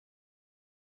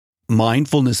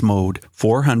Mindfulness Mode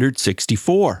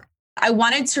 464. I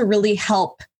wanted to really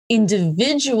help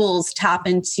individuals tap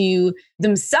into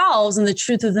themselves and the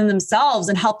truth within themselves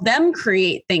and help them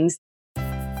create things.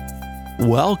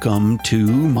 Welcome to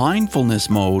Mindfulness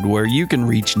Mode, where you can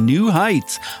reach new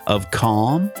heights of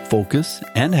calm, focus,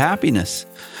 and happiness.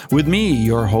 With me,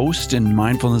 your host and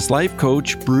mindfulness life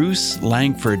coach, Bruce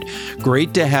Langford.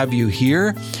 Great to have you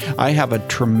here. I have a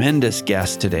tremendous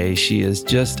guest today. She is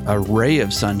just a ray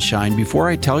of sunshine. Before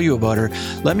I tell you about her,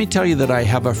 let me tell you that I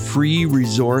have a free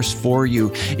resource for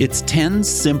you. It's 10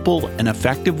 simple and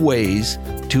effective ways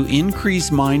to increase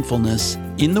mindfulness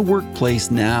in the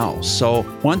workplace now. So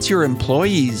once your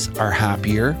employees are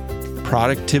happier,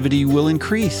 productivity will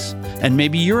increase. And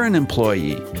maybe you're an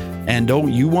employee and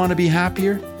don't you want to be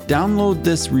happier? Download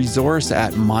this resource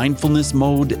at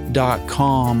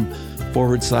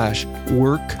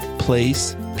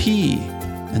mindfulnessmode.com/workplace P.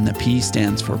 And the P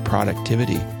stands for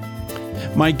productivity.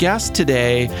 My guest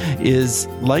today is,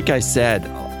 like I said,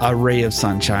 a ray of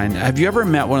sunshine. Have you ever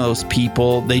met one of those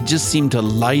people? They just seem to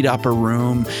light up a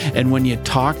room. And when you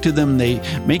talk to them, they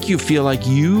make you feel like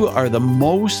you are the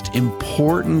most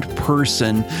important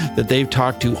person that they've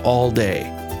talked to all day.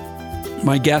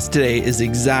 My guest today is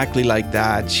exactly like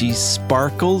that. She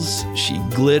sparkles, she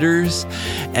glitters,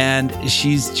 and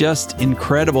she's just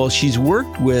incredible. She's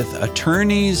worked with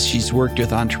attorneys, she's worked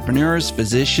with entrepreneurs,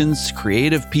 physicians,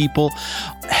 creative people,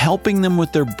 helping them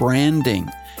with their branding,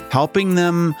 helping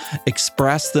them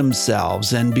express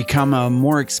themselves and become a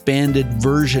more expanded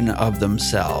version of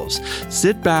themselves.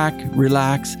 Sit back,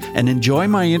 relax, and enjoy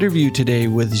my interview today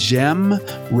with Jem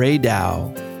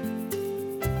Radow.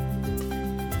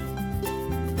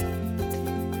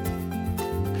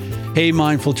 Hey,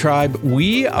 Mindful Tribe,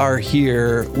 we are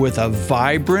here with a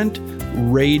vibrant,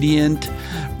 radiant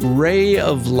ray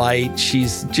of light.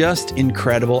 She's just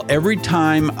incredible. Every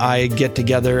time I get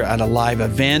together at a live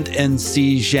event and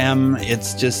see Jem,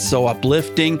 it's just so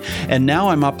uplifting. And now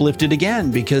I'm uplifted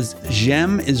again because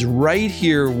Jem is right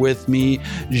here with me,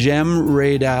 Jem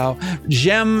Radow.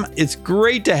 Jem, it's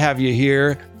great to have you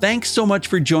here. Thanks so much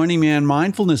for joining me on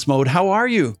Mindfulness Mode. How are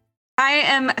you? I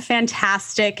am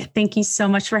fantastic. Thank you so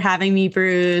much for having me,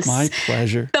 Bruce. My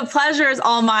pleasure. The pleasure is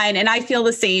all mine. And I feel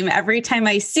the same. Every time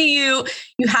I see you,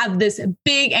 you have this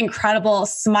big, incredible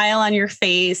smile on your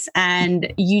face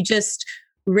and you just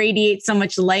radiate so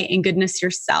much light and goodness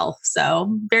yourself.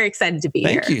 So very excited to be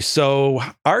here. Thank you. So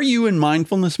are you in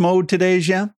mindfulness mode today,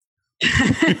 Jem?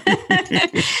 Am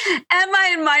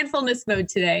I in mindfulness mode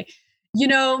today? You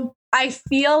know, I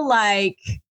feel like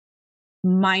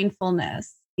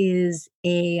mindfulness is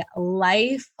a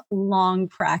lifelong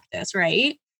practice,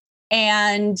 right?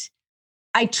 And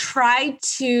I try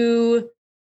to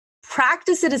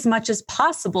practice it as much as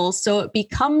possible so it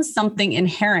becomes something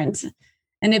inherent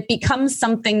and it becomes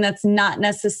something that's not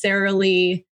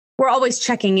necessarily, we're always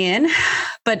checking in.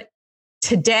 But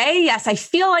today, yes, I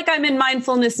feel like I'm in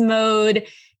mindfulness mode.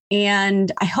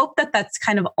 And I hope that that's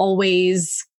kind of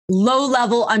always low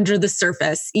level under the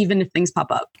surface, even if things pop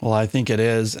up. Well, I think it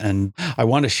is. And I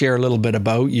want to share a little bit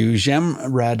about you. Jem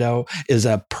Radow is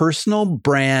a personal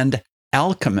brand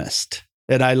alchemist.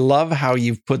 And I love how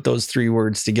you've put those three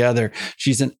words together.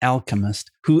 She's an alchemist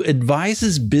who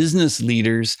advises business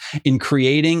leaders in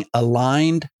creating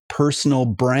aligned personal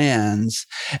brands.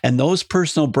 And those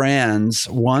personal brands,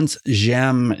 once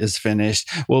Jem is finished,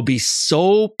 will be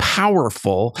so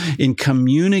powerful in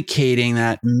communicating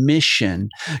that mission,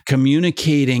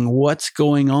 communicating what's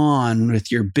going on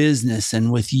with your business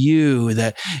and with you,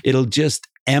 that it'll just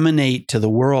emanate to the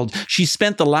world. She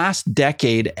spent the last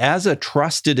decade as a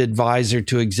trusted advisor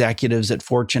to executives at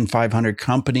Fortune 500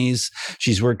 companies.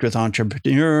 She's worked with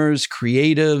entrepreneurs,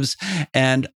 creatives,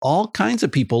 and all kinds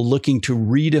of people looking to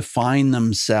redefine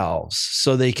themselves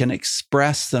so they can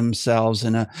express themselves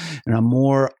in a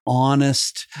more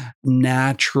honest,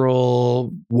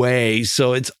 natural way.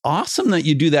 So it's awesome that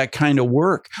you do that kind of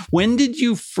work. When did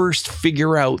you first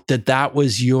figure out that that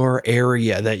was your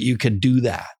area, that you could do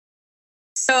that?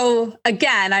 So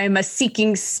again, I'm a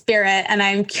seeking spirit and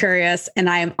I'm curious and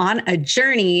I'm on a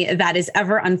journey that is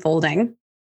ever unfolding.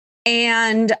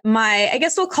 And I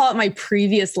guess we'll call it my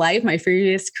previous life, my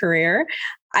previous career.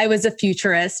 I was a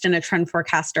futurist and a trend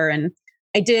forecaster, and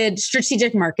I did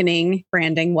strategic marketing,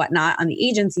 branding, whatnot on the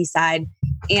agency side.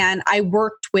 And I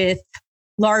worked with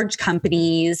large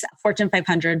companies, Fortune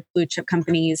 500 blue chip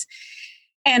companies,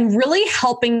 and really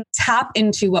helping tap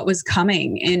into what was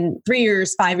coming in 3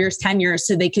 years, 5 years, 10 years,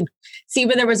 so they could see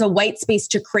where there was a white space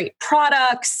to create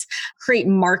products, create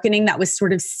marketing that was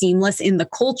sort of seamless in the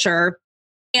culture.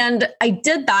 And I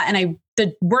did that, and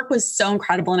the work was so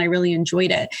incredible and I really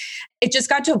enjoyed it. It just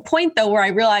got to a point though where I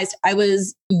realized I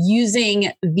was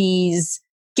using these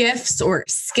gifts or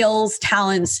skills,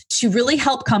 talents to really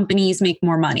help companies make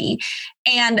more money.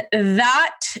 And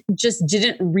that just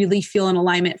didn't really feel in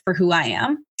alignment for who I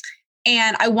am.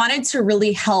 And I wanted to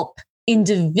really help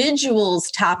individuals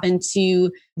tap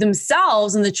into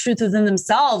themselves and the truth within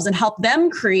themselves and help them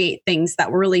create things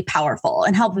that were really powerful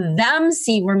and help them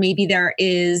see where maybe there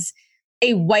is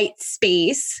a white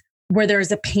space, where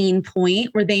there's a pain point,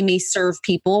 where they may serve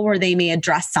people, where they may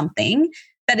address something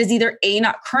that is either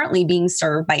not currently being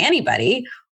served by anybody,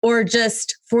 or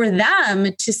just for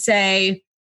them to say,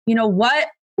 you know, what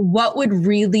would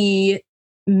really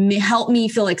help me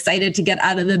feel excited to get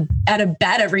out of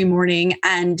bed every morning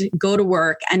and go to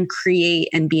work and create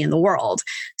and be in the world.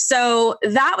 So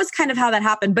that was kind of how that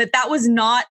happened. But that was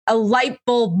not a light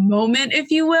bulb moment,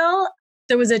 if you will.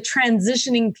 There was a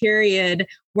transitioning period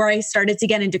where I started to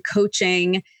get into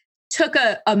coaching, took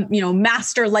a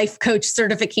master life coach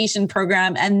certification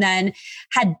program, and then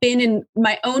had been in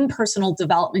my own personal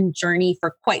development journey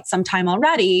for quite some time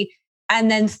already.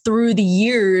 And then through the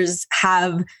years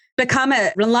have become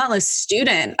a relentless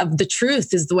student of the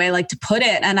truth, is the way I like to put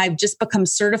it. And I've just become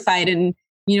certified in,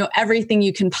 everything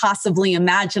you can possibly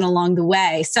imagine along the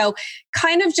way. So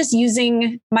kind of just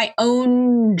using my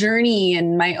own journey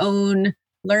and my own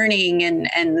learning and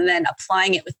then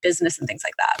applying it with business and things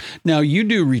like that. Now you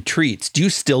do retreats. Do you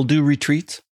still do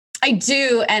retreats? I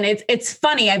do. And it's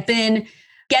funny. I've been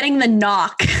getting the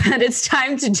knock that it's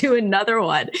time to do another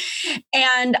one.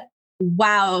 And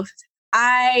wow,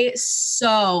 I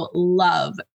so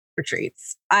love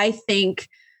retreats. I think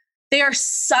they are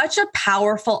such a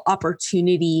powerful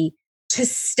opportunity to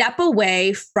step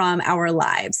away from our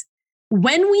lives.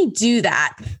 When we do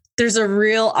that, there's a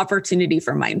real opportunity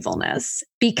for mindfulness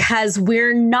because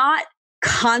we're not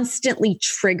constantly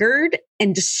triggered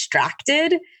and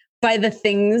distracted by the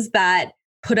things that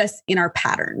put us in our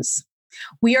patterns.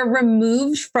 We are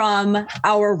removed from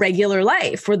our regular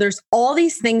life where there's all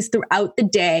these things throughout the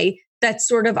day that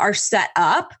sort of are set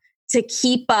up to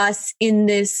keep us in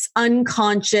this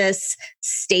unconscious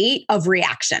state of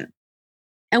reaction.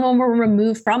 And when we're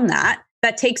removed from that,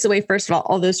 that takes away, first of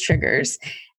all those triggers.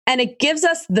 And it gives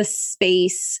us the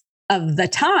space of the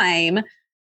time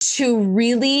to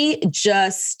really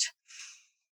just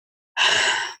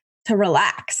to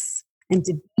relax and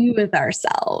to be with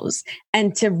ourselves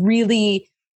and to really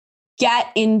get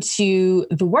into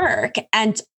the work.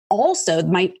 And also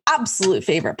my absolute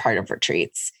favorite part of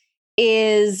retreats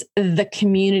is the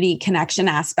community connection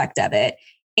aspect of it.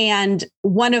 And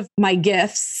one of my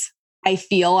gifts I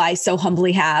feel I so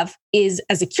humbly have is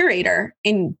as a curator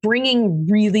in bringing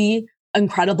really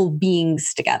incredible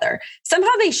beings together. Somehow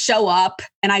they show up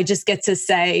and I just get to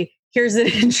say, here's an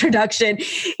introduction,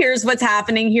 here's what's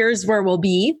happening, here's where we'll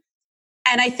be.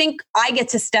 And I think I get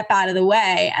to step out of the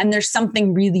way. And there's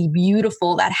something really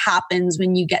beautiful that happens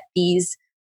when you get these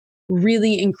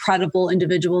really incredible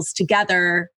individuals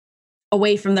together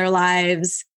away from their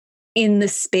lives in the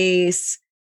space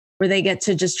where they get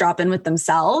to just drop in with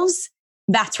themselves.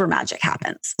 That's where magic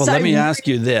happens. Well, let me ask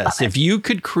you this. If you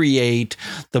could create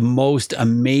the most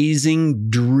amazing,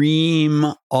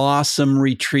 dream, awesome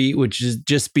retreat, which is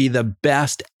just be the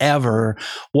best ever,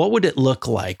 what would it look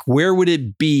like? Where would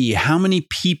it be? How many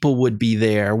people would be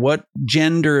there? What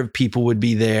gender of people would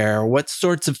be there? What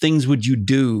sorts of things would you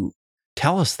do?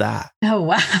 Tell us that. Oh,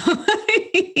 wow.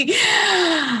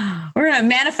 We're going to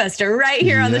manifest it right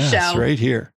here on the show. Right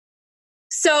here.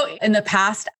 So in the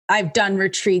past, I've done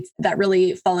retreats that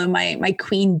really follow my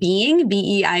Queen Being,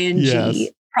 BEING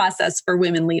process for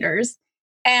women leaders.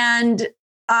 And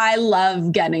I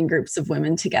love getting groups of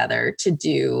women together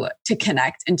to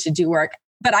connect and to do work.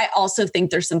 But I also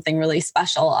think there's something really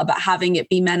special about having it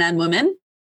be men and women.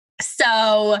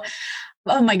 So,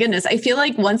 oh my goodness, I feel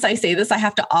like once I say this, I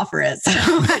have to offer it. So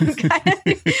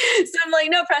I'm like,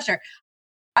 no pressure.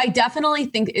 I definitely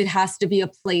think it has to be a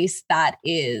place that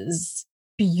is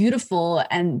beautiful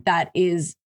and that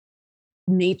is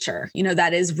nature,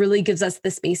 that is really gives us the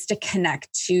space to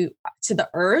connect to the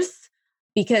earth,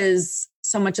 because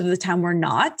so much of the time we're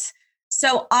not.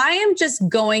 So I'm just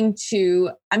going to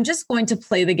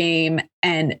play the game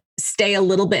and stay a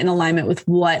little bit in alignment with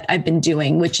what I've been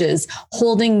doing, which is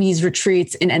holding these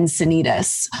retreats in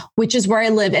Encinitas, which is where I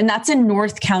live. And that's in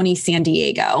North County, San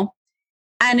Diego.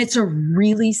 And it's a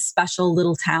really special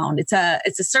little town. It's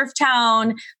a surf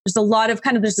town. There's a lot of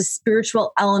there's a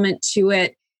spiritual element to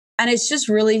it. And it's just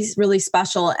really, really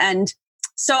special. And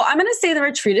so I'm going to say the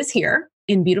retreat is here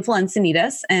in beautiful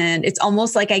Encinitas. And it's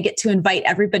almost like I get to invite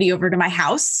everybody over to my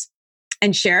house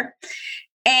and share.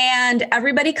 And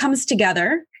everybody comes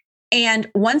together. And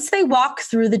once they walk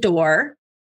through the door,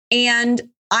 and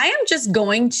I am just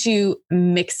going to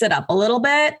mix it up a little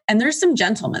bit. And there's some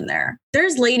gentlemen there.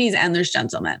 There's ladies and there's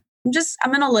gentlemen.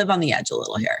 I'm going to live on the edge a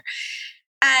little here.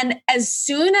 And as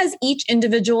soon as each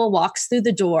individual walks through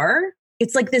the door,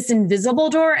 it's like this invisible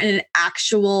door and an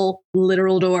actual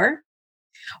literal door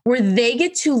where they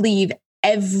get to leave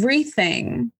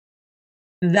everything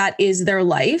that is their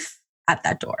life at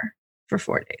that door for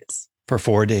 4 days. For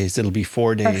 4 days. It'll be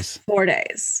 4 days. For 4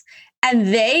 days.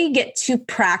 And they get to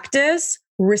practice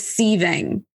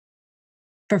receiving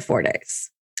for 4 days.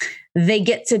 They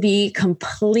get to be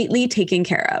completely taken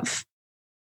care of.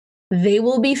 They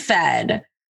will be fed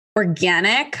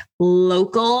organic,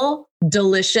 local,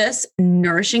 delicious,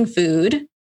 nourishing food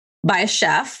by a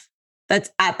chef that's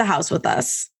at the house with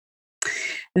us.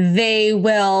 They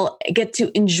will get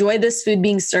to enjoy this food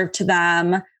being served to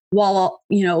them while,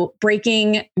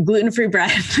 breaking gluten-free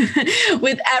bread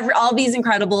with all these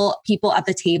incredible people at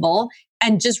the table.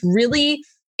 And just really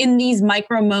in these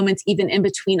micro moments, even in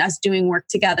between us doing work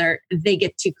together, they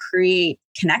get to create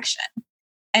connection.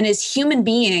 And as human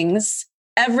beings,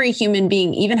 every human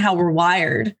being, even how we're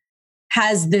wired,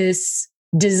 has this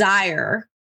desire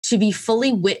to be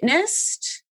fully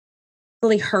witnessed,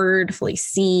 fully heard, fully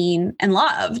seen, and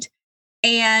loved.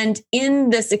 And in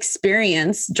this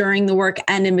experience during the work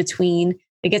and in between,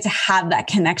 they get to have that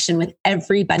connection with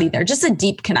everybody there, just a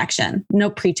deep connection, no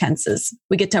pretenses.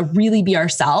 We get to really be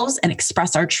ourselves and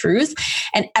express our truth,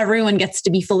 and everyone gets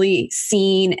to be fully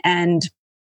seen and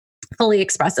fully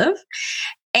expressive.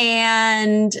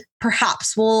 And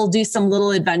perhaps we'll do some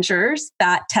little adventures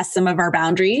that test some of our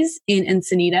boundaries in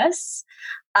Encinitas,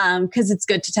 because it's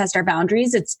good to test our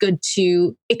boundaries. It's good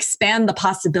to expand the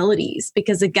possibilities,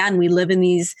 because again, we live in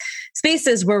these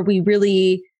spaces where we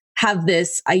really have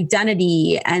this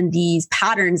identity and these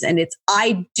patterns, and it's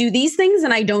I do these things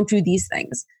and I don't do these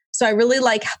things. So I really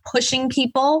like pushing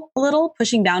people a little,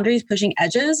 pushing boundaries, pushing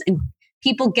edges, and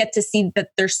people get to see that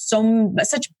there's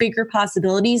such bigger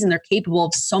possibilities and they're capable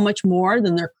of so much more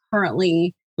than they're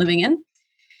currently living in.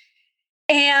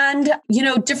 And,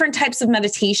 different types of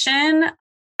meditation.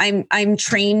 I'm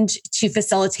trained to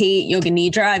facilitate yoga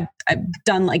nidra. I've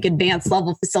done like advanced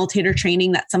level facilitator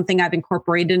training. That's something I've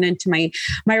incorporated into my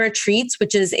retreats,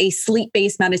 which is a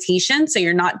sleep-based meditation. So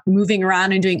you're not moving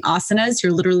around and doing asanas.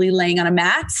 You're literally laying on a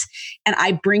mat. And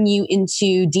I bring you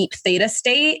into deep theta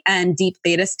state. And deep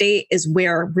theta state is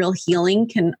where real healing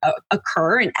can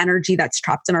occur, and energy that's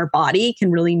trapped in our body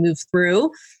can really move through.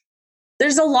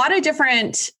 There's a lot of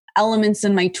different elements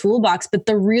in my toolbox, but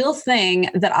the real thing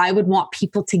that I would want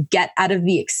people to get out of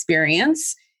the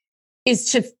experience is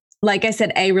to, like I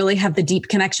said, really have the deep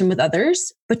connection with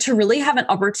others, but to really have an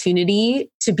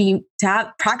opportunity to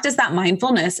practice that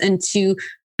mindfulness and to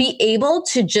be able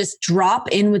to just drop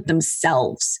in with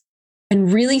themselves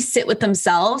and really sit with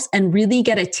themselves and really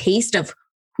get a taste of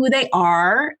who they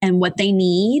are and what they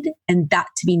need, and that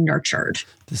to be nurtured.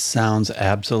 This sounds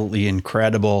absolutely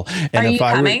incredible. And if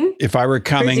I were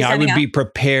coming, I would be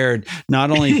prepared not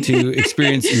only to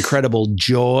experience incredible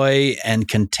joy and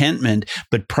contentment,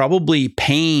 but probably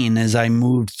pain as I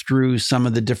moved through some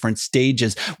of the different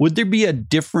stages. Would there be a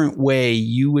different way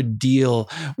you would deal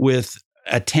with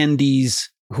attendees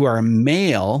who are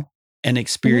male and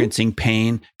experiencing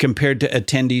pain compared to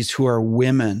attendees who are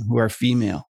women, who are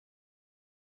female?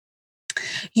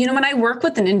 When I work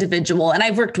with an individual, and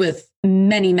I've worked with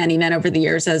many, many men over the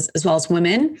years as well as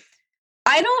women,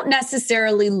 I don't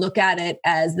necessarily look at it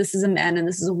as this is a man and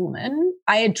this is a woman.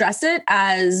 I address it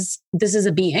as this is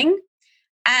a being.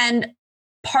 And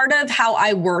part of how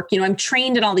I work, I'm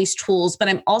trained in all these tools, but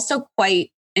I'm also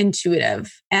quite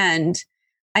intuitive, and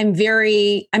I'm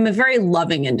a very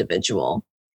loving individual.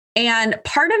 And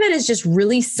part of it is just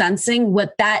really sensing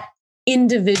what that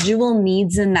individual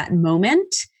needs in that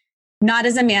moment. Not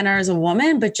as a man or as a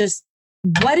woman, but just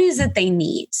what is it they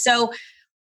need? So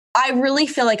I really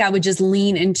feel like I would just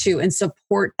lean into and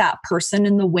support that person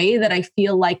in the way that I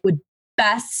feel like would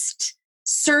best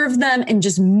serve them, and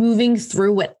just moving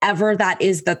through whatever that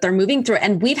is that they're moving through.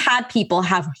 And we've had people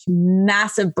have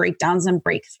massive breakdowns and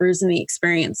breakthroughs in the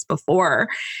experience before.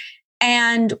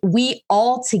 And we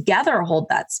all together hold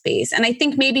that space. And I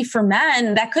think maybe for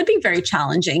men, that could be very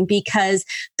challenging, because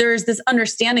there's this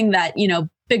understanding that,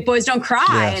 big boys don't cry,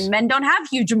 yes, and men don't have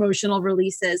huge emotional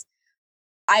releases.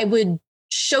 I would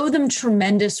show them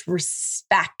tremendous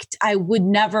respect. I would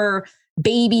never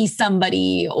baby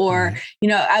somebody, or,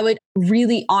 I would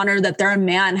really honor that they're a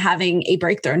man having a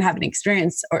breakthrough and having an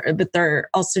experience, but they're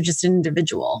also just an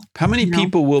individual. How many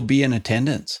people will be in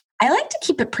attendance? I like to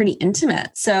keep it pretty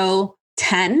intimate. So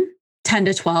 10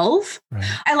 to 12. Right.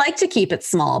 I like to keep it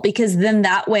small because then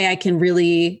that way I can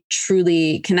really,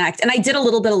 truly connect. And I did a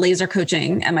little bit of laser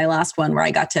coaching at my last one where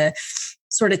I got to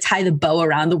sort of tie the bow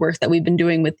around the work that we've been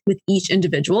doing with each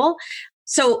individual.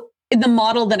 So in the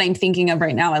model that I'm thinking of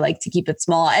right now, I like to keep it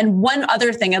small. And one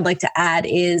other thing I'd like to add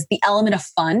is the element of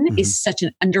fun is such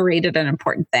an underrated and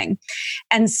important thing.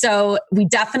 And so there's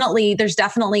definitely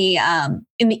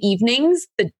in the evenings,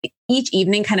 each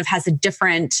evening kind of has a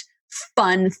different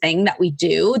fun thing that we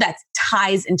do that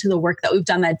ties into the work that we've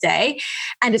done that day.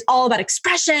 And it's all about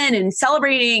expression and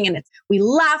celebrating, and we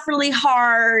laugh really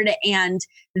hard. And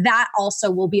that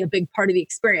also will be a big part of the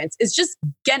experience. It's just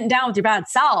getting down with your bad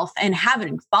self and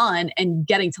having fun and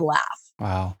getting to laugh.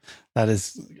 Wow. That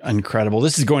is incredible.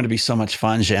 This is going to be so much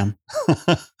fun, Gem.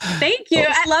 Thank you.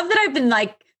 I love that I've been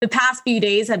the past few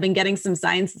days have been getting some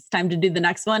signs it's time to do the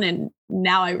next one. And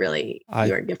now you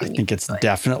are giving me. I think it's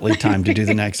definitely time to do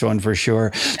the next one for sure.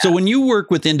 Yeah. So when you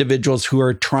work with individuals who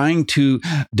are trying to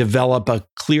develop a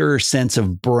clearer sense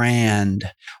of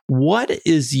brand, what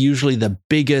is usually the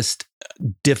biggest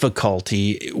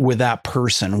difficulty with that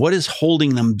person? What is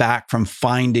holding them back from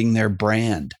finding their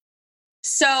brand?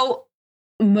 So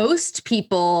most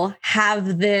people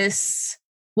have this.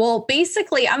 Well,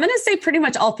 basically, I'm going to say pretty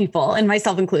much all people, and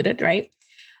myself included, right?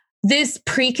 This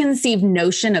preconceived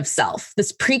notion of self,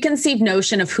 this preconceived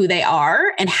notion of who they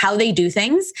are and how they do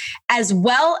things, as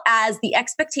well as the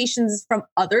expectations from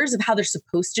others of how they're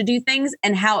supposed to do things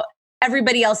and how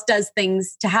everybody else does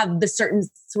things to have the certain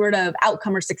sort of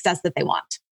outcome or success that they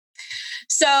want.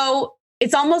 So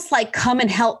it's almost like, come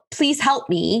and help, please help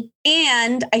me.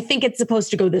 And I think it's supposed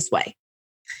to go this way.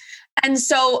 And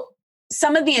so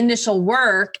some of the initial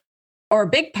work, or a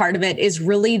big part of it, is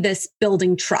really this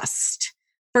building trust.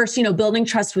 First, building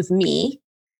trust with me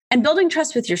and building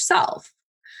trust with yourself.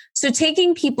 So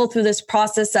taking people through this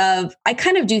process of, I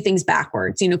kind of do things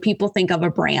backwards. People think of a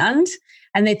brand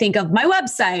and they think of my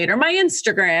website or my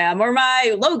Instagram or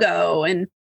my logo. And,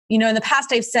 in the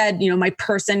past I've said, my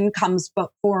person comes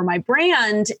before my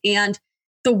brand. And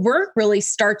the work really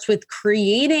starts with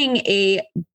creating a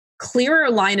clearer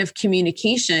line of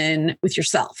communication with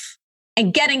yourself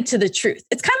and getting to the truth.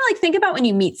 It's kind of like, think about when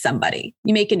you meet somebody,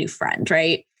 you make a new friend,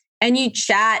 right? And you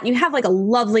chat, and you have a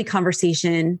lovely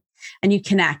conversation and you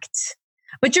connect.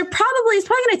 But it's probably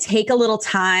going to take a little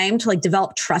time to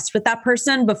develop trust with that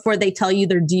person before they tell you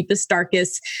their deepest,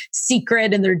 darkest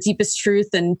secret and their deepest truth,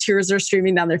 and tears are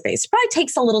streaming down their face. It probably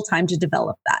takes a little time to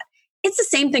develop that. It's the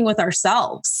same thing with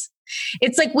ourselves.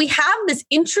 It's like we have this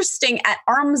interesting, at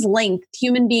arm's length,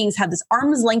 human beings have this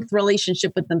arm's length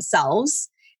relationship with themselves.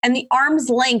 And the arm's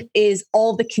length is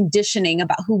all the conditioning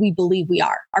about who we believe we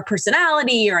are, our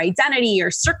personality, our identity,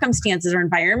 our circumstances, our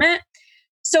environment.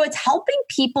 So it's helping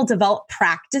people develop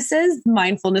practices,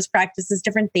 mindfulness practices,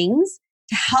 different things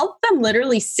to help them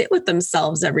literally sit with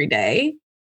themselves every day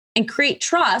and create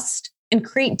trust and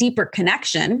create deeper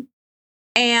connection.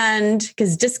 And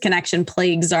because disconnection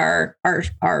plagues our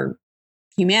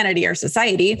humanity, our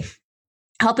society,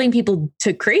 helping people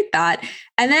to create that,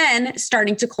 and then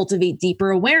starting to cultivate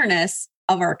deeper awareness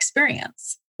of our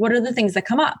experience. What are the things that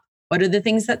come up? What are the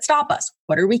things that stop us?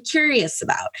 What are we curious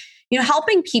about?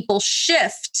 Helping people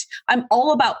shift. I'm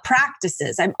all about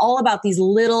practices. I'm all about these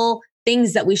little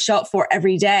things that we show up for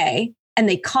every day, and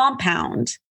they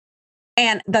compound.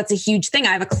 And that's a huge thing.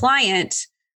 I have a client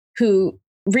who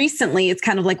recently, it's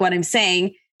kind of like what I'm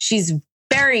saying. She's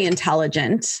very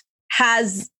intelligent,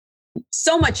 has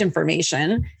so much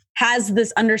information, has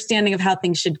this understanding of how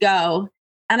things should go.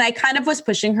 And I kind of was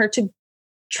pushing her to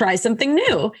try something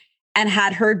new and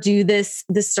had her do this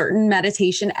certain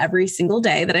meditation every single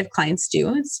day that I have clients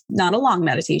do. It's not a long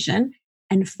meditation.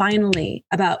 And finally,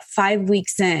 about 5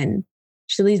 weeks in,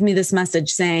 she leaves me this message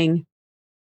saying,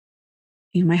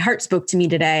 my heart spoke to me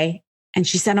today. And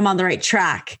she said, I'm on the right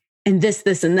track. And this,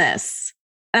 and this.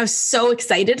 And I was so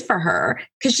excited for her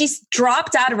because she's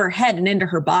dropped out of her head and into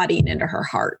her body and into her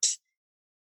heart.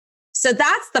 So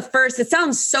that's the first. It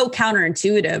sounds so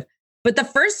counterintuitive, but the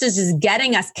first is just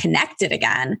getting us connected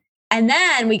again. And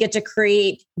then we get to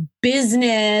create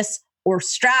business or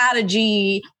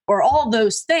strategy or all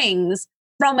those things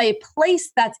from a place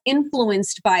that's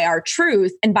influenced by our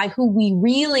truth and by who we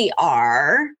really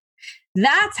are.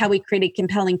 That's how we create a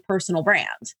compelling personal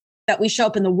brand, that we show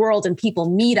up in the world and people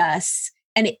meet us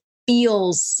and it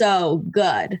feels so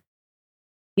good,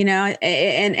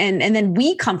 and then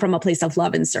we come from a place of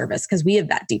love and service because we have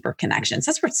that deeper connection.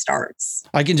 So that's where it starts.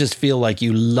 I can just feel like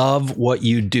you love what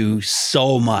you do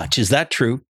so much. Is that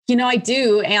true? I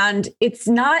do. And it's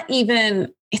not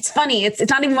even, it's funny. It's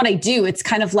not even what I do. It's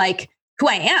kind of like who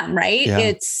I am, right?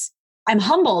 Yeah. I'm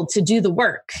humbled to do the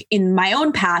work in my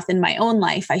own path, in my own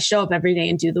life. I show up every day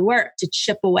and do the work to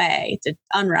chip away, to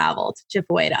unravel, to chip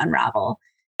away, to unravel.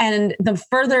 And the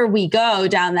further we go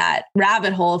down that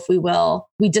rabbit hole, if we will,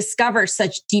 we discover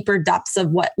such deeper depths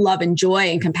of what love and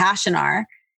joy and compassion are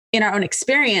in our own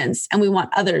experience. And we want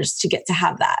others to get to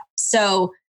have that.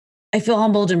 So I feel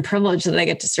humbled and privileged that I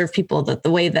get to serve people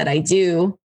the way that I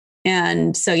do.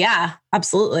 And so, yeah,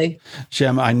 absolutely.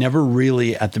 Gem, I never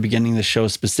really at the beginning of the show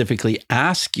specifically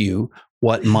ask you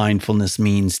what mindfulness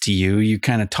means to you. You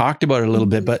kind of talked about it a little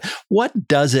bit, but what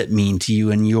does it mean to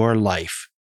you in your life?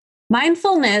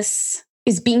 Mindfulness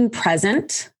is being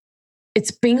present. It's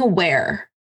being aware.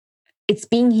 It's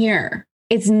being here.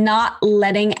 It's not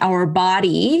letting our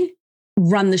body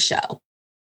run the show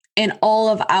and all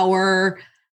of our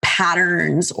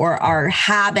patterns or our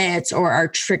habits or our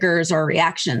triggers or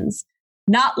reactions,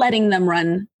 not letting them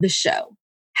run the show.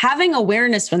 Having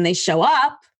awareness when they show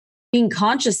up, being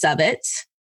conscious of it,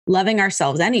 loving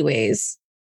ourselves anyways,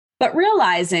 but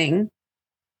realizing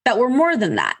that we're more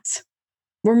than that.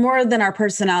 We're more than our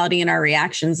personality and our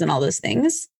reactions and all those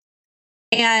things.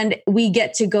 And we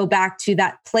get to go back to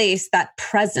that place, that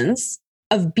presence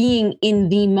of being in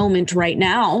the moment right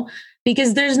now,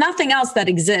 because there's nothing else that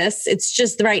exists. It's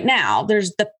just right now.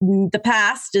 There's the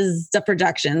past is the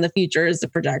projection. The future is the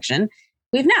projection.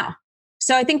 We've now.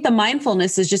 So I think the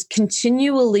mindfulness is just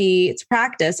continually, it's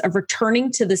practice of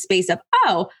returning to the space of,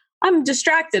 oh, I'm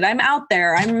distracted. I'm out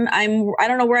there. I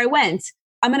don't know where I went.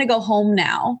 I'm going to go home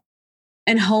now.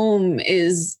 And home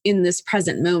is in this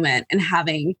present moment and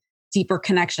having deeper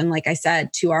connection, like I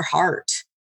said, to our heart,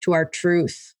 to our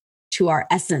truth, to our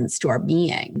essence, to our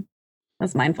being.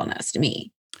 That's mindfulness to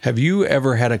me. Have you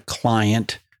ever had a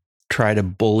client try to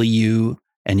bully you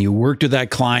and you worked with that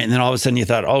client and then all of a sudden you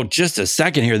thought, oh, just a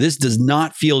second here, this does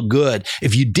not feel good?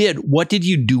 If you did, what did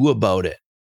you do about it?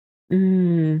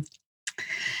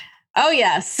 Oh,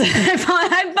 yes.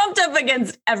 I bumped up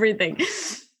against everything.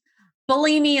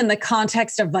 Bully me in the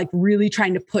context of like really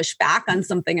trying to push back on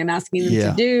something I'm asking them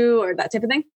to do or that type of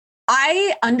thing.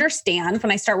 I understand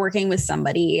when I start working with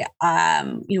somebody,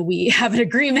 we have an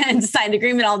agreement, signed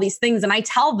agreement, all these things. And I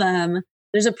tell them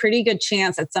there's a pretty good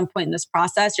chance at some point in this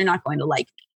process, you're not going to like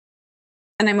me.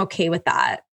 And I'm okay with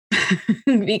that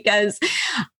because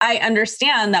I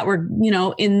understand that we're,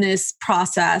 in this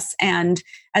process. And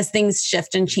as things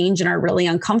shift and change and are really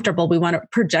uncomfortable, we want to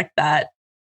project that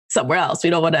somewhere else. We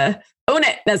don't want to own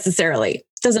it necessarily. It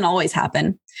doesn't always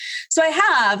happen. So I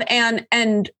have,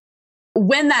 and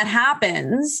when that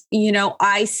happens,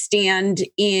 I stand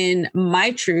in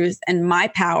my truth and my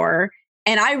power,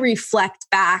 and I reflect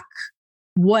back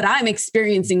what I'm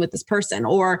experiencing with this person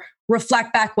or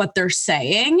reflect back what they're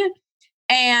saying.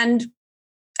 And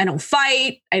I don't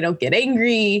fight. I don't get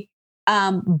angry.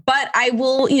 But I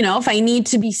will, if I need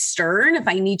to be stern, if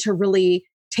I need to really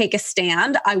take a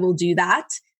stand, I will do that.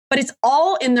 But it's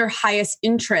all in their highest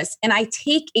interest. And I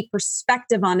take a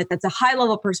perspective on it that's a high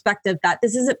level perspective that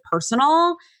this isn't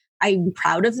personal. I'm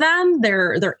proud of them.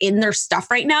 They're in their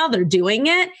stuff right now. They're doing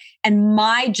it. And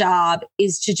my job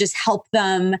is to just help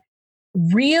them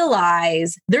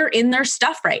realize they're in their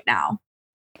stuff right now.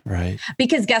 Right.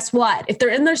 Because guess what? If they're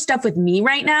in their stuff with me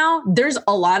right now, there's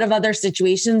a lot of other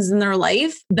situations in their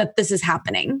life that this is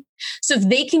happening. So if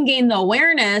they can gain the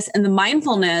awareness and the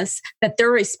mindfulness that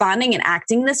they're responding and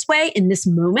acting this way in this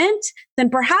moment, then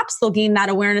perhaps they'll gain that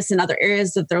awareness in other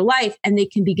areas of their life and they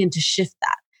can begin to shift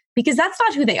that. Because that's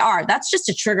not who they are. That's just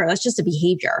a trigger. That's just a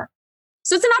behavior.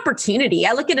 So it's an opportunity.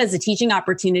 I look at it as a teaching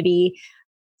opportunity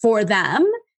for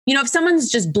them. If someone's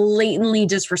just blatantly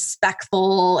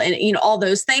disrespectful and, all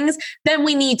those things, then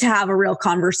we need to have a real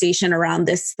conversation around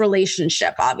this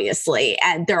relationship, obviously.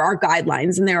 And there are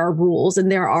guidelines and there are rules and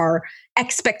there are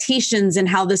expectations and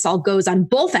how this all goes on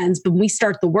both ends. But we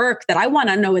start the work that I want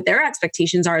to know what their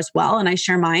expectations are as well. And I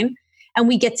share mine and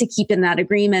we get to keep in that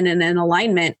agreement and in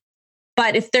alignment.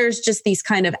 But if there's just these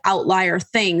kind of outlier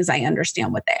things, I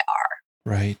understand what they are.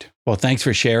 Right. Well, thanks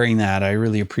for sharing that. I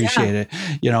really appreciate it.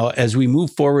 As we move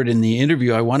forward in the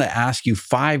interview, I want to ask you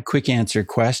 5 quick answer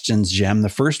questions, Gem. The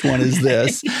first one is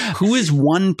this. Who is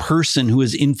one person who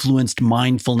has influenced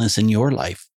mindfulness in your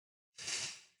life?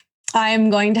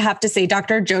 I'm going to have to say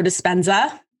Dr. Joe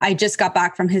Dispenza. I just got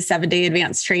back from his 7-day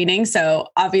advanced training. So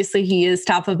obviously he is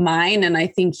top of mind and I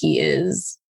think he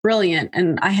is brilliant.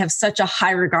 And I have such a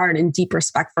high regard and deep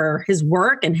respect for his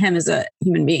work and him as a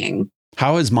human being.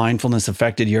 How has mindfulness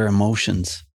affected your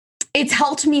emotions? It's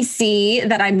helped me see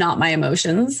that I'm not my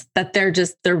emotions, that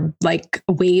they're like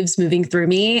waves moving through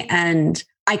me and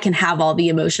I can have all the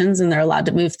emotions and they're allowed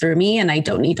to move through me and I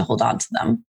don't need to hold on to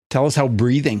them. Tell us how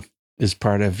breathing is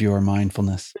part of your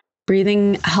mindfulness.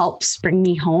 Breathing helps bring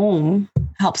me home,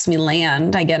 helps me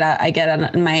land. I get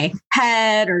in my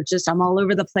head or just I'm all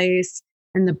over the place.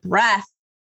 And the breath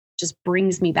just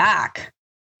brings me back.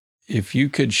 If you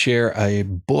could share a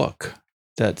book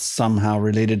that's somehow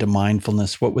related to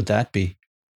mindfulness, what would that be?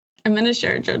 I'm going to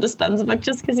share Joe Dispenza book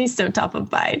just because he's so top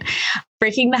of mind.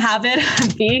 Breaking the Habit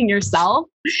of Being Yourself.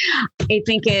 I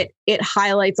think it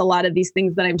highlights a lot of these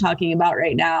things that I'm talking about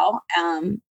right now.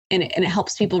 And it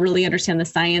helps people really understand the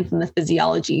science and the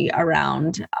physiology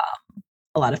around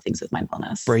a lot of things with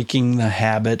mindfulness. Breaking the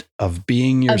Habit of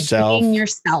Being Yourself,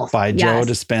 by Joe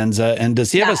Dispenza. And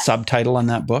does he have a subtitle on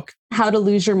that book? How to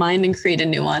Lose Your Mind and Create a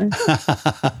New One.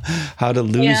 How to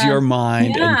lose your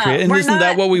mind and create. And isn't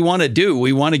that what we want to do?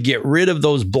 We want to get rid of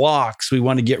those blocks. We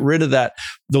want to get rid of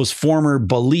those former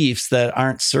beliefs that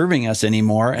aren't serving us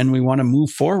anymore. And we want to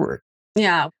move forward.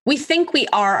 Yeah. We think we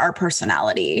are our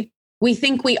personality. We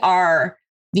think we are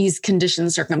these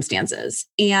conditioned circumstances.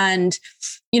 And,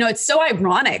 it's so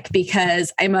ironic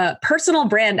because I'm a personal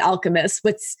brand alchemist,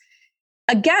 which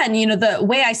again, the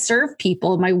way I serve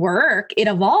people, my work, it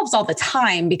evolves all the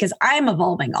time because I'm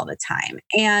evolving all the time.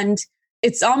 And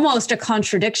it's almost a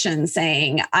contradiction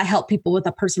saying I help people with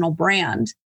a personal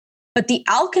brand. But the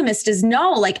alchemist is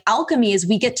alchemy is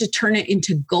we get to turn it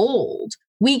into gold.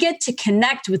 We get to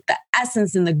connect with the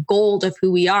essence and the gold of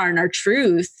who we are and our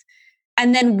truth.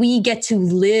 And then we get to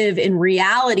live in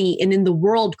reality and in the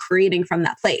world creating from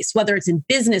that place, whether it's in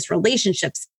business,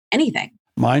 relationships, anything.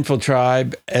 Mindful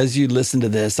Tribe, as you listen to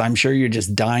this, I'm sure you're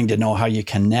just dying to know how you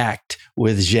connect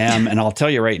with Jem. And I'll tell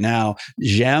you right now,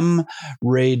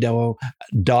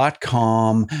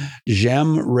 jemradau.com,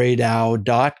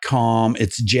 jemradau.com.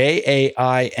 It's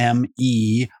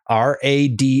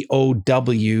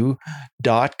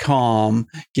JAIMERADOW.com.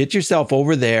 Get yourself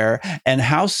over there. And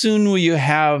how soon will you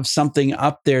have something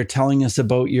up there telling us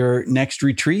about your next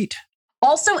retreat?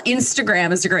 Also,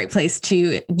 Instagram is a great place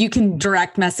you can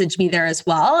direct message me there as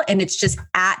well. And it's just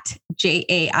at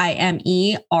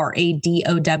JAIMERADOW.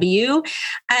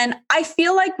 And I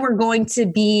feel like we're going to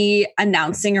be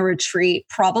announcing a retreat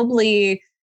probably in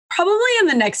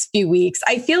the next few weeks.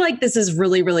 I feel like this is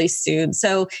really, really soon.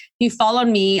 So if you follow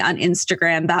me on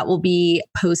Instagram, that will be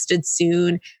posted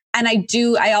soon. And I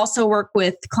also work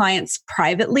with clients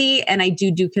privately and I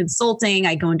do consulting.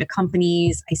 I go into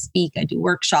companies, I speak, I do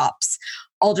workshops,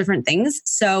 all different things.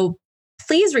 So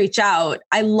please reach out.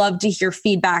 I love to hear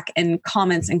feedback and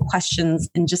comments and questions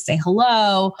and just say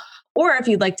hello. Or if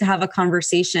you'd like to have a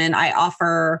conversation, I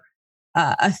offer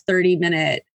a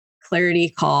 30-minute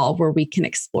clarity call where we can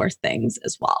explore things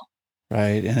as well.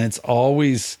 Right. And it's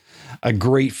always a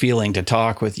great feeling to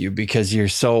talk with you because you're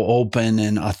so open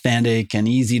and authentic and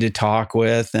easy to talk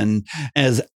with. And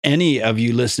as any of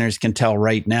you listeners can tell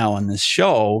right now on this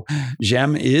show,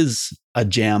 Jem is a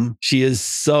gem. She is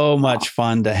so much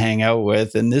fun to hang out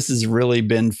with. And this has really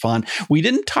been fun. We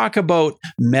didn't talk about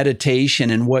meditation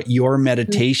and what your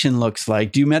meditation looks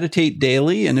like. Do you meditate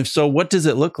daily? And if so, what does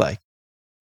it look like?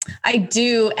 I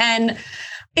do. And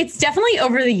it's definitely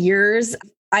over the years,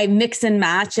 I mix and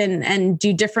match and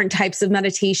do different types of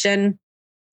meditation.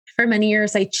 For many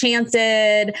years, I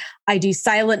chanted, I do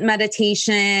silent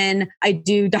meditation, I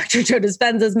do Dr. Joe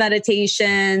Dispenza's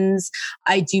meditations,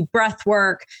 I do breath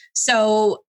work.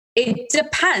 So it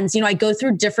depends. I go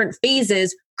through different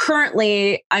phases.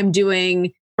 Currently, I'm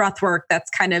doing breath work that's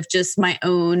kind of just my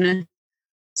own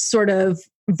sort of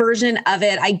version of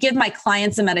it. I give my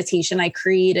clients a meditation I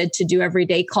created to do every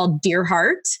day called Dear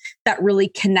Heart that really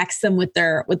connects them with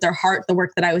their heart, the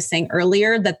work that I was saying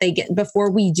earlier that they get before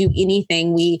we do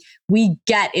anything, we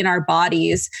get in our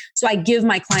bodies. So I give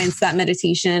my clients that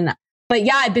meditation. But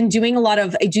yeah, I've been doing I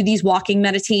do these walking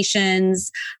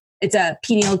meditations. It's a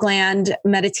pineal gland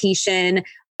meditation,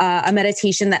 a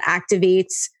meditation that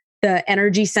activates the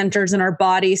energy centers in our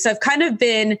body. So I've kind of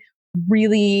been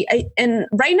and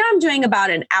right now I'm doing about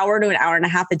an hour to an hour and a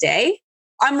half a day.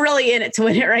 I'm really in it to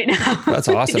win it right now. That's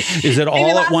awesome. Is it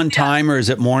all at one time or is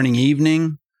it morning,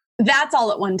 evening? That's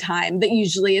all at one time. But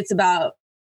usually it's about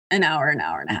an hour and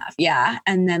a half. Yeah.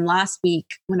 And then last week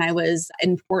when I was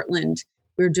in Portland,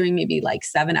 we were doing maybe like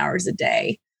 7 hours a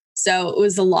day. So it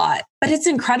was a lot, but it's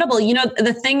incredible.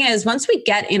 The thing is, once we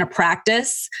get in a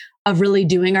practice of really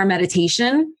doing our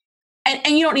meditation,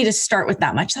 and you don't need to start with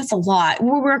that much. That's a lot.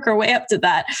 We'll work our way up to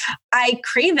that. I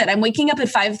crave it. I'm waking up at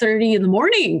 5:30 in the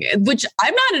morning, which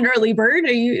I'm not an early bird.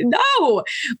 No.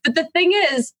 But the thing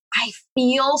is, I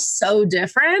feel so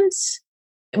different.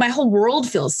 My whole world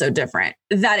feels so different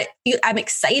that I'm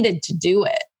excited to do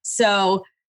it. So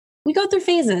we go through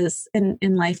phases in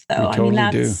life, though. We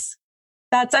totally do.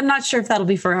 I'm not sure if that'll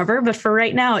be forever, but for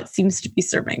right now, it seems to be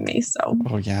serving me. So.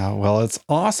 Oh, yeah. Well, it's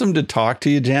awesome to talk to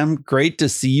you, Jem. Great to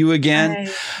see you again.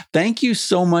 Hi. Thank you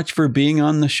so much for being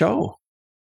on the show.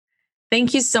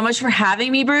 Thank you so much for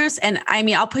having me, Bruce. And I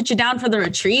mean, I'll put you down for the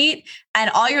retreat, and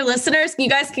all your listeners, you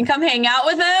guys can come hang out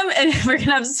with him, and we're going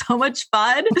to have so much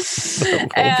fun.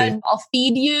 And I'll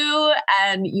feed you,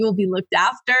 and you will be looked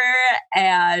after.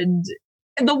 And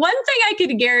the one thing I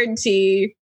can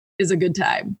guarantee is a good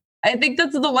time. I think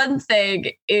that's the one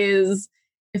thing is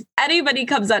if anybody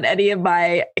comes on any of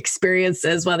my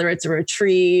experiences, whether it's a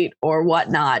retreat or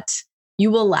whatnot,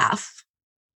 you will laugh.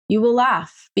 You will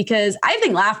laugh because I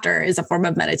think laughter is a form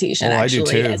of meditation. I do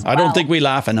too. I don't think we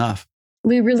laugh enough.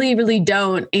 We really, really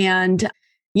don't. And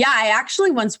yeah, I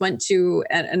actually once went to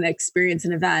an experience,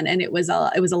 an event, and it was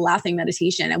a laughing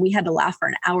meditation, and we had to laugh for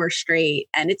an hour straight.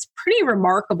 And it's pretty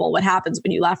remarkable what happens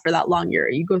when you laugh for that long.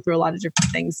 You go through a lot of different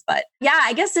things. But yeah,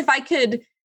 I guess if I could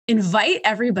invite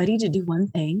everybody to do one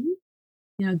thing,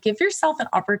 give yourself an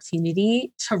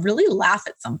opportunity to really laugh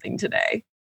at something today.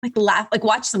 Like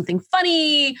watch something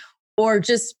funny, or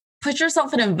just put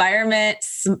yourself in an environment,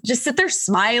 just sit there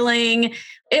smiling.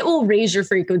 It will raise your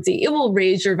frequency. It will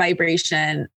raise your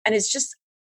vibration. And it just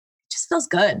feels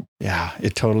good. Yeah,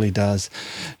 it totally does.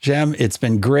 Jem, it's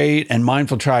been great. And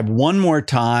Mindful Tribe, one more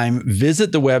time,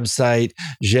 visit the website,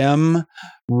 Jem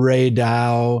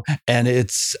Radow, and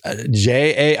it's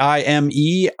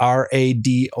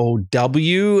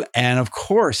JAIMERADOW. And of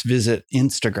course, visit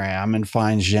Instagram and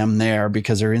find Jem there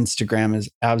because her Instagram is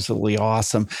absolutely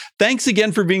awesome. Thanks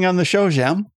again for being on the show,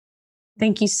 Jem.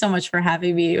 Thank you so much for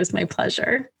having me. It was my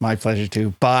pleasure. My pleasure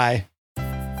too. Bye.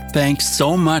 Thanks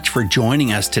so much for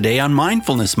joining us today on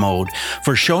Mindfulness Mode.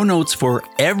 For show notes for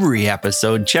every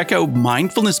episode, check out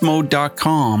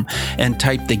mindfulnessmode.com and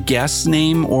type the guest's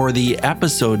name or the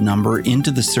episode number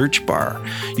into the search bar.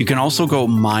 You can also go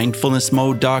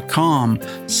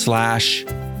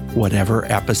mindfulnessmode.com/whatever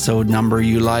episode number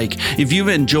you like. If you've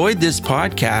enjoyed this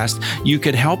podcast, you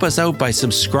could help us out by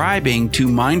subscribing to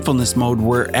Mindfulness Mode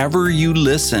wherever you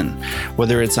listen,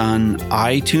 whether it's on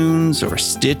iTunes or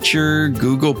Stitcher,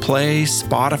 Google Play,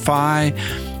 Spotify.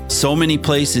 So many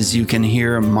places you can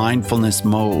hear Mindfulness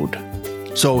Mode.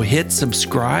 So hit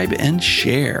subscribe and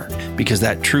share because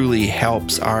that truly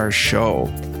helps our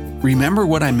show. Remember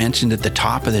what I mentioned at the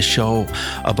top of the show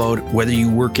about whether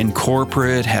you work in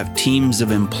corporate, have teams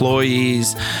of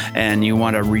employees, and you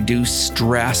want to reduce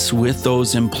stress with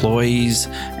those employees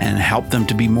and help them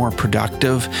to be more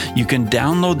productive. You can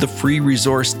download the free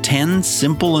resource 10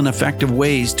 simple and effective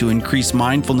ways to increase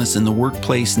mindfulness in the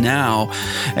workplace now.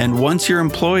 And once your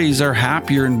employees are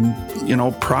happier,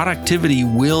 productivity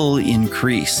will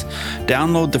increase.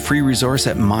 Download the free resource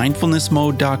at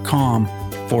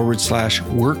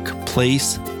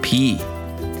mindfulnessmode.com/workplace-P.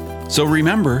 So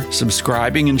remember,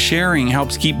 subscribing and sharing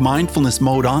helps keep Mindfulness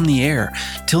Mode on the air.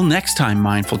 Till next time,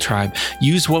 Mindful Tribe,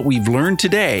 use what we've learned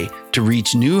today to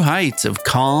reach new heights of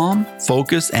calm,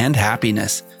 focus, and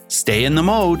happiness. Stay in the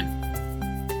mode.